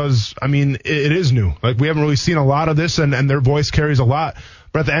saying, because, I mean, it is new. Like, we haven't really seen a lot of this, and their voice carries a lot.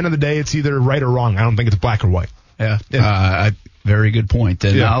 But at the end of the day, it's either right or wrong. I don't think it's black or white. Yeah. Very good point.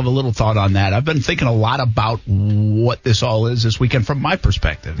 And I'll have a little thought on that. I've been thinking a lot about what this all is this weekend from my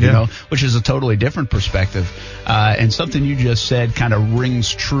perspective, which is a totally different perspective. And something you just said kind of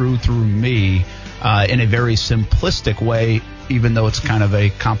rings true through me in a very simplistic way, even though it's kind of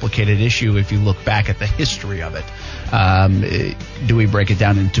a complicated issue if you look back at the history of it. Do we break it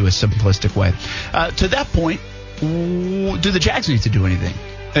down into a simplistic way? To that point, do the Jags need to do anything?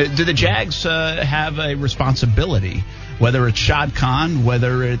 Do the Jags have a responsibility, whether it's Shad Khan,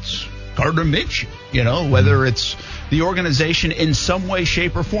 whether it's Gardner Minshew, whether it's the organization in some way,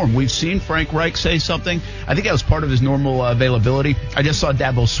 shape, or form? We've seen Frank Reich say something. I think that was part of his normal availability. I just saw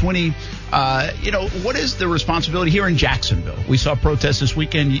Dabo Swinney. What is the responsibility here in Jacksonville? We saw protests this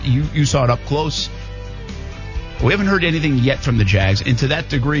weekend. You saw it up close. We haven't heard anything yet from the Jags. And to that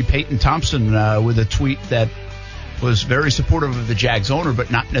degree, Peyton Thompson with a tweet that was very supportive of the Jags owner,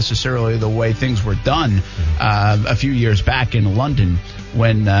 but not necessarily the way things were done a few years back in London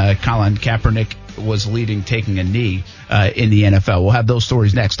when Colin Kaepernick was leading, taking a knee in the NFL. We'll have those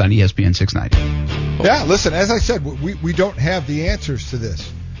stories next on ESPN 690. Yeah, listen, as I said, we don't have the answers to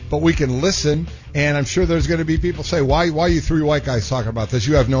this, but we can listen, and I'm sure there's going to be people say, why are you three white guys talking about this?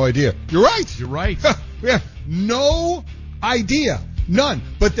 You have no idea. You're right. You're right. We have no idea. None.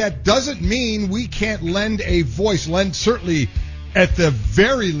 But that doesn't mean we can't lend a voice, lend certainly at the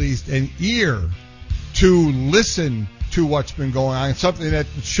very least an ear to listen to what's been going on. Something that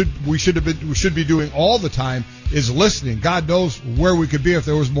we should be doing all the time is listening. God knows where we could be if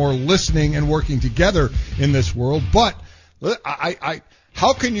there was more listening and working together in this world. But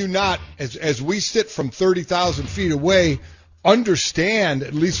how can you not, as we sit from 30,000 feet away, understand,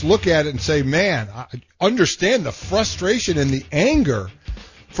 at least look at it and say, man, I understand the frustration and the anger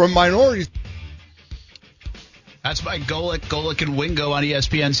from minorities. That's Mike Golick and Wingo on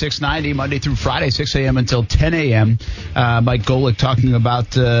ESPN 690, Monday through Friday, 6 a.m. until 10 a.m. Mike Golick talking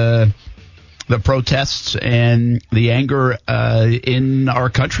about the protests and the anger in our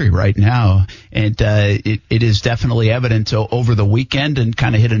country right now. And it is definitely evident over the weekend and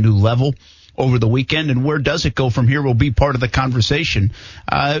kind of hit a new level over the weekend. And where does it go from here will be part of the conversation.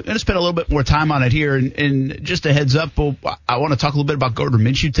 I'm going to spend a little bit more time on it here. And just a heads up, I want to talk a little bit about Gardner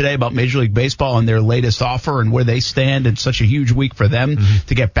Minshew today, about Major League Baseball and their latest offer and where they stand. It's such a huge week for them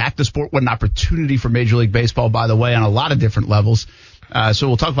to get back to sport. What an opportunity for Major League Baseball, by the way, on a lot of different levels. So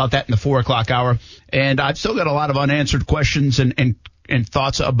we'll talk about that in the 4 o'clock hour. And I've still got a lot of unanswered questions and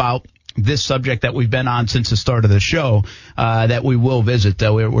thoughts about this subject that we've been on since the start of the show, that we will visit.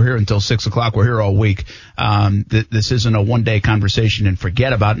 We're here until 6 o'clock. We're here all week. This isn't a one-day conversation and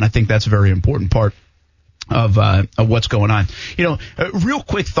forget about it, and I think that's a very important part of what's going on. You know, a real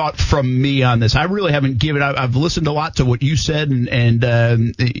quick thought from me on this. I really haven't I've listened a lot to what you said, and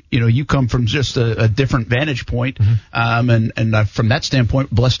you know, you come from just a different vantage point. And from that standpoint,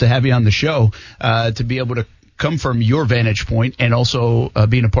 blessed to have you on the show, to be able to come from your vantage point and also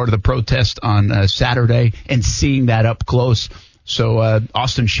being a part of the protest on Saturday and seeing that up close. So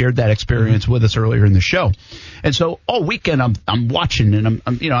Austin shared that experience with us earlier in the show. And so all weekend I'm watching, and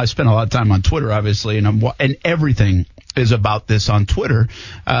I'm you know, I spend a lot of time on Twitter, obviously, and everything is about this on Twitter,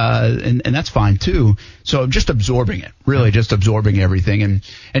 and that's fine too. So I'm just absorbing it, really just absorbing everything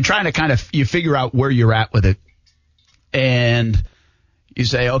and trying to kind of you figure out where you're at with it. And you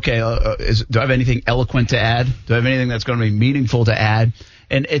say, okay, do I have anything eloquent to add? Do I have anything that's going to be meaningful to add?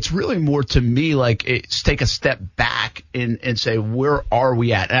 And it's really more to me like it's take a step back and say, where are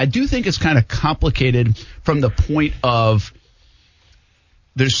we at? And I do think it's kind of complicated from the point of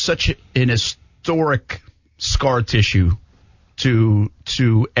there's such an historic scar tissue to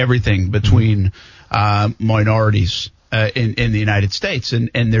everything between minorities in the United States. And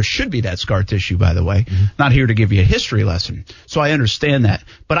there should be that scar tissue, by the way. Not here to give you a history lesson. So I understand that.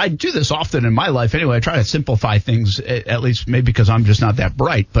 But I do this often in my life anyway. I try to simplify things, at least maybe because I'm just not that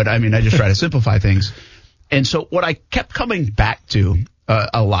bright. But, I mean, I just try to simplify things. And so what I kept coming back to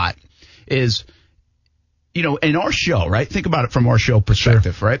a lot is, you know, in our show, right? Think about it from our show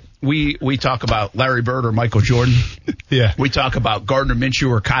perspective, right? We talk about Larry Bird or Michael Jordan. Yeah. We talk about Gardner Minshew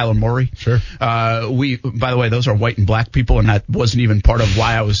or Kyler Murray. Sure. By the way, those are white and black people, and that wasn't even part of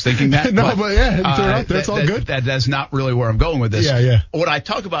why I was thinking that. No, but yeah, they're out there. It's all good. That's not really where I'm going with this. Yeah. When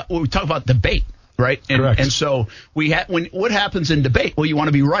we talk about debate. Right. Correct. And so what happens in debate? Well, you want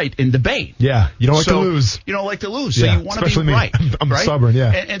to be right in debate. Yeah. You don't like to lose. You don't like to lose. So you want to be me. right. I'm right? stubborn.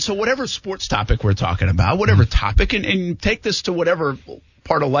 Yeah. And so whatever sports topic we're talking about, whatever topic, and take this to whatever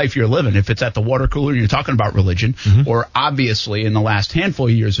part of life you're living. If it's at the water cooler, you're talking about religion, or obviously in the last handful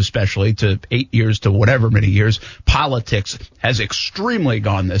of years, especially to 8 years to whatever many years, politics has extremely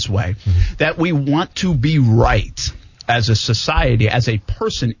gone this way, that we want to be right. As a society, as a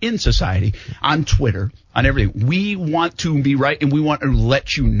person in society, on Twitter, on everything, we want to be right, and we want to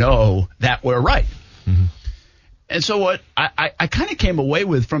let you know that we're right. And so what I kind of came away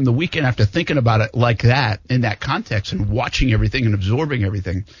with from the weekend after thinking about it like that, in that context, and watching everything and absorbing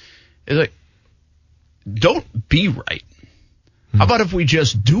everything, is like, don't be right. How about if we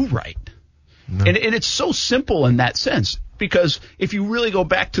just do right? No. And it's so simple in that sense, because if you really go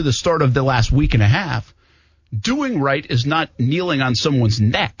back to the start of the last week and a half, doing right is not kneeling on someone's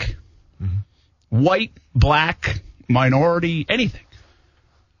neck. White, black, minority, anything.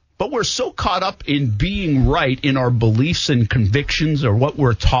 But we're so caught up in being right in our beliefs and convictions, or what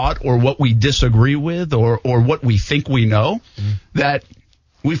we're taught, or what we disagree with, or what we think we know, that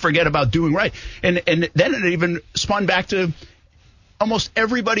we forget about doing right. And then it even spun back to almost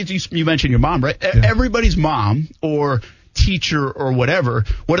everybody's, you mentioned your mom, right? Yeah. Everybody's mom or teacher or whatever,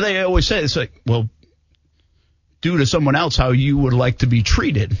 what do they always say? It's like, well, do to someone else how you would like to be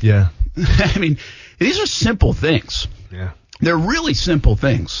treated. Yeah. I mean, these are simple things. Yeah. They're really simple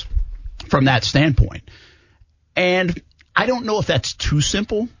things from that standpoint. And I don't know if that's too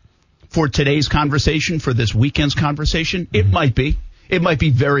simple for today's conversation, for this weekend's conversation. It might be. It might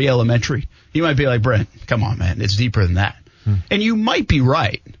be very elementary. You might be like, Brent, come on, man. It's deeper than that. And you might be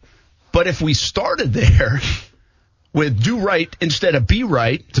right. But if we started there with do right instead of be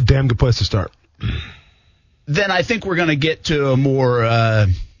right, it's a damn good place to start. Then I think we're going to get to a more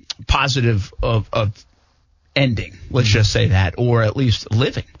positive of ending. Let's just say that, or at least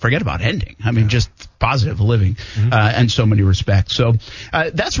living. Forget about ending. I mean, just positive living in so many respects. So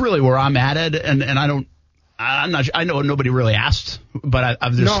that's really where I'm at it, and I'm not. I know nobody really asked, but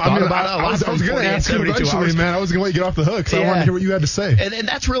I've just thought about it a lot. I was going to ask you eventually, man. I was going to let you get off the hook because I wanted to hear what you had to say. And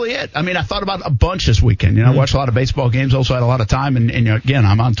that's really it. I mean, I thought about it a bunch this weekend. I watched a lot of baseball games. Also had a lot of time, and again,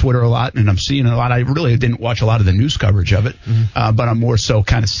 I'm on Twitter a lot, and I'm seeing a lot. I really didn't watch a lot of the news coverage of it, but I'm more so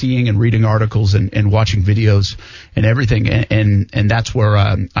kind of seeing and reading articles and watching videos and everything, and that's where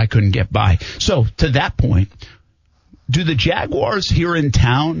I couldn't get by. So to that point, do the Jaguars here in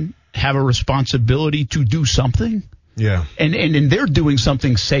town have a responsibility to do something? Yeah. And they're doing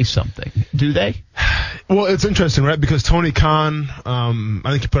something, say something. Do they? Well, it's interesting, right? Because Tony Khan, I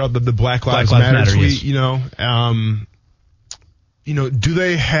think he put out the Black Lives Matter tweet, yes. Do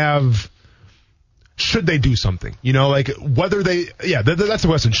they have, should they do something? Like whether they, that's the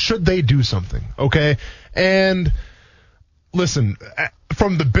question. Should they do something? Okay. And listen,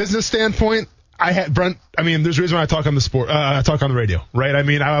 from the business standpoint, Brent, there's a reason why I talk on the radio, right?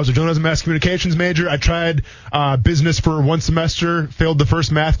 I was a journalism mass communications major. I tried business for one semester, failed the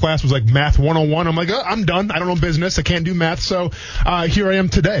first math class, was like math 101. I'm like, I'm done. I don't know business. I can't do math. So here I am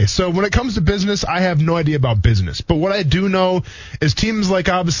today. So when it comes to business, I have no idea about business. But what I do know is teams like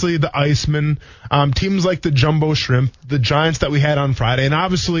obviously the Icemen, teams like the Jumbo Shrimp, the Giants that we had on Friday, and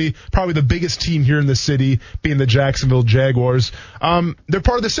obviously probably the biggest team here in the city being the Jacksonville Jaguars, they're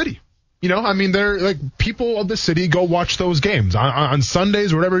part of the city. They're like people of the city go watch those games on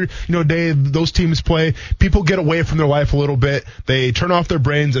Sundays or whatever, day those teams play. People get away from their life a little bit. They turn off their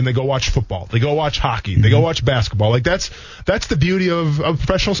brains and they go watch football. They go watch hockey. They go watch basketball. Like that's the beauty of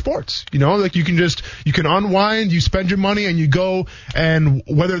professional sports. Like you can unwind, you spend your money and you go, and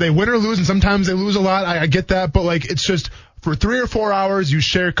whether they win or lose, and sometimes they lose a lot. I get that, but like it's just, for 3 or 4 hours, you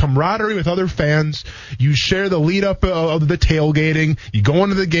share camaraderie with other fans. You share the lead up of the tailgating. You go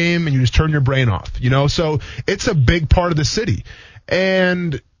into the game and you just turn your brain off, So it's a big part of the city.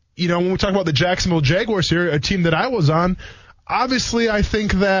 And, when we talk about the Jacksonville Jaguars here, a team that I was on, obviously I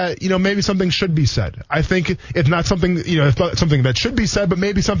think that, maybe something should be said. I think it's not something, it's not something that should be said, but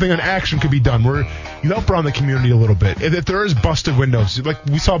maybe something in action could be done where you help around the community a little bit. If there is busted windows, like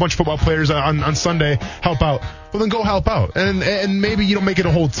we saw a bunch of football players on Sunday help out, well then go help out. And maybe you don't make it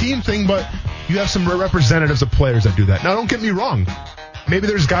a whole team thing, but you have some representatives of players that do that. Now don't get me wrong. Maybe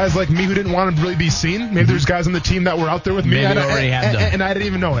there's guys like me who didn't want to really be seen. Maybe there's guys on the team that were out there with me and I didn't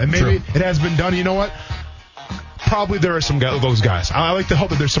even know it. And maybe it has been done. You know what? Probably there are some of those guys. I like to hope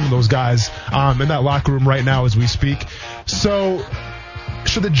that there's some of those guys in that locker room right now as we speak. So,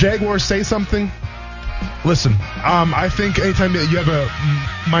 should the Jaguars say something? Listen, I think anytime that you have a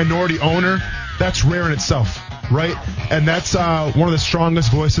minority owner, that's rare in itself, right? And that's one of the strongest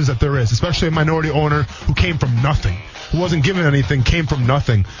voices that there is, especially a minority owner who came from nothing, who wasn't given anything, came from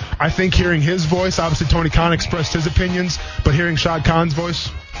nothing. I think hearing his voice, obviously Tony Khan expressed his opinions, but hearing Shad Khan's voice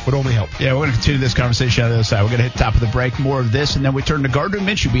would only help. Yeah, we're going to continue this conversation on the other side. We're going to hit top of the break, more of this, and then we turn to Gardner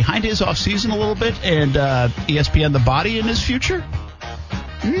Minshew behind his offseason a little bit, and ESPN the body in his future.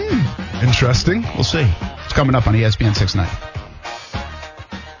 Interesting. We'll see. It's coming up on ESPN 690.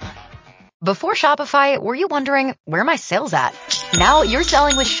 Before Shopify, were you wondering, where are my sales at? Now you're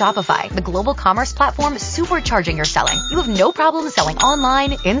selling with Shopify, the global commerce platform supercharging your selling. You have no problem selling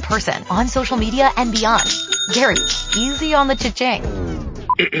online, in person, on social media, and beyond. Gary, easy on the cha-ching.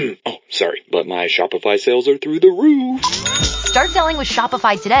 Oh, sorry, but my Shopify sales are through the roof. Start selling with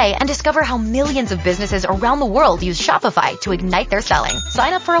Shopify today and discover how millions of businesses around the world use Shopify to ignite their selling.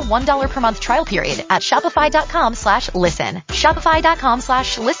 Sign up for a $1 per month trial period at shopify.com/listen.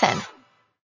 Shopify.com/listen.